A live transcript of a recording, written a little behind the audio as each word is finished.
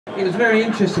it was very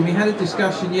interesting. We had a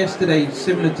discussion yesterday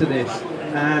similar to this,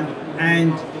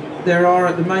 and there are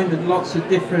at the moment lots of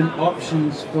different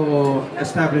options for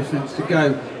establishments to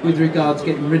go with regards to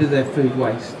getting rid of their food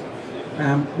waste.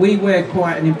 We wear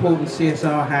quite an important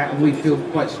CSR hat, and we feel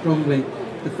quite strongly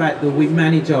the fact that we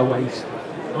manage our waste.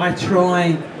 I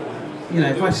try,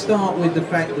 if I start with the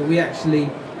fact that we actually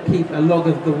keep a log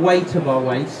of the weight of our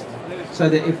waste, so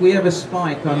that if we have a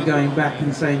spike, I'm going back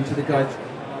and saying to the guys,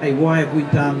 hey, why have we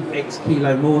done X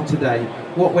kilo more today?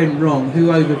 What went wrong? Who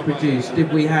overproduced?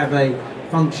 Did we have a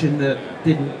function that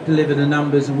didn't deliver the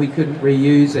numbers and we couldn't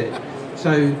reuse it?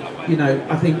 So,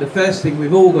 I think the first thing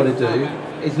we've all got to do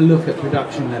is look at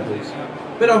production levels.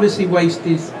 But obviously waste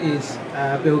is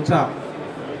built up.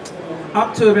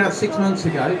 Up to about 6 months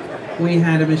ago, we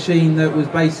had a machine that was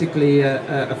basically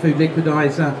a food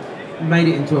liquidizer, made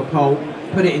it into a pulp,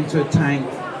 put it into a tank.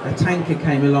 A tanker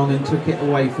came along and took it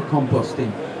away for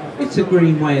composting. It's a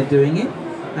green way of doing it,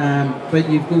 but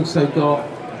you've also got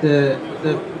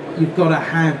you've got to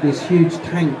have this huge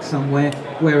tank somewhere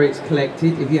where it's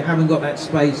collected. If you haven't got that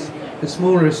space, the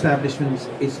smaller establishments,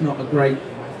 it's not a great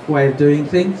way of doing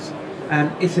things.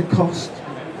 It's a cost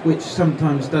which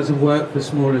sometimes doesn't work for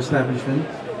smaller establishments.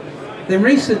 Then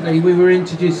recently we were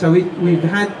introduced, so we've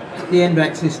had the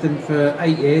NVAC system for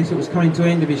 8 years. It was coming to the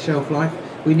end of its shelf life.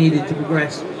 We needed to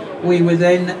progress. We were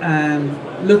then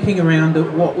looking around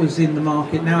at what was in the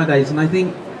market nowadays, and I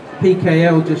think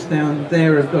PKL just down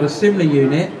there have got a similar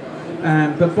unit,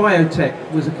 but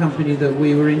Biotech was a company that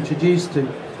we were introduced to,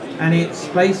 and it's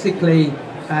basically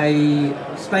a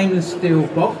stainless steel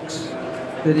box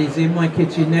that is in my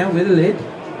kitchen now with a lid.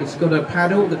 It's got a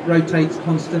paddle that rotates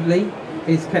constantly.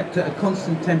 It's kept at a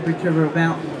constant temperature of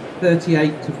about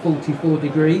 38 to 44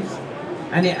 degrees.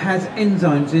 And it has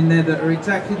enzymes in there that are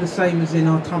exactly the same as in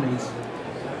our tummies.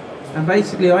 And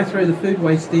basically I throw the food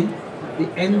waste in, the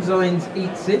enzymes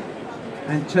eats it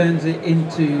and turns it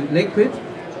into liquid,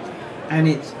 and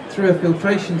it's through a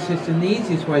filtration system. The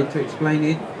easiest way to explain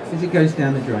it is it goes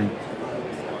down the drain.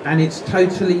 And it's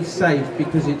totally safe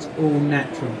because it's all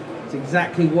natural. It's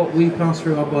exactly what we pass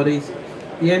through our bodies.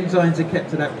 The enzymes are kept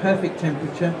to that perfect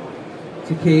temperature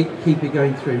to keep it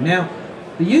going through. Now,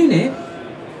 the unit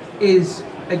is,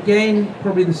 again,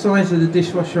 probably the size of the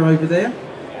dishwasher over there.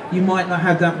 You might not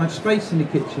have that much space in the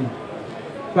kitchen.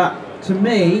 But to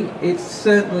me, it's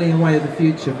certainly a way of the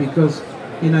future because,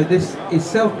 this is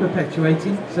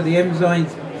self-perpetuating. So the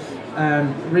enzymes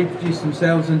reproduce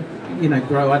themselves and,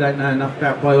 grow. I don't know enough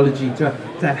about biology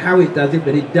to how it does it,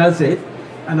 but it does it.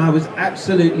 And I was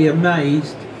absolutely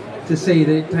amazed to see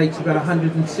that it takes about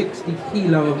 160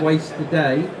 kilo of waste a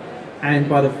day, and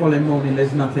by the following morning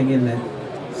there's nothing in there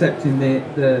except in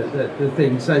the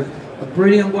thing. So a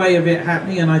brilliant way of it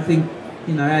happening, and I think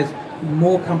as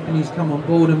more companies come on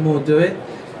board and more do it.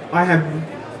 I have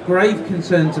grave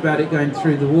concerns about it going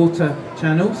through the water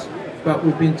channels, but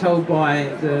we've been told by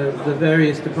the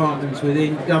various departments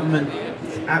within government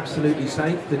it's absolutely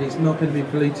safe, that it's not going to be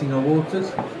polluting our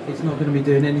waters, it's not going to be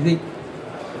doing anything.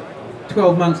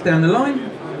 12 months down the line,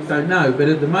 don't know, but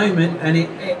at the moment, and it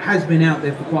has been out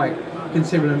there for quite a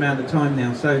considerable amount of time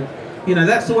now, so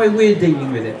that's the way we're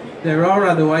dealing with it. There are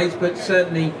other ways, but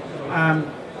certainly I'm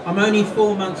only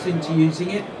 4 months into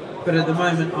using it, but at the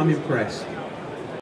moment I'm impressed.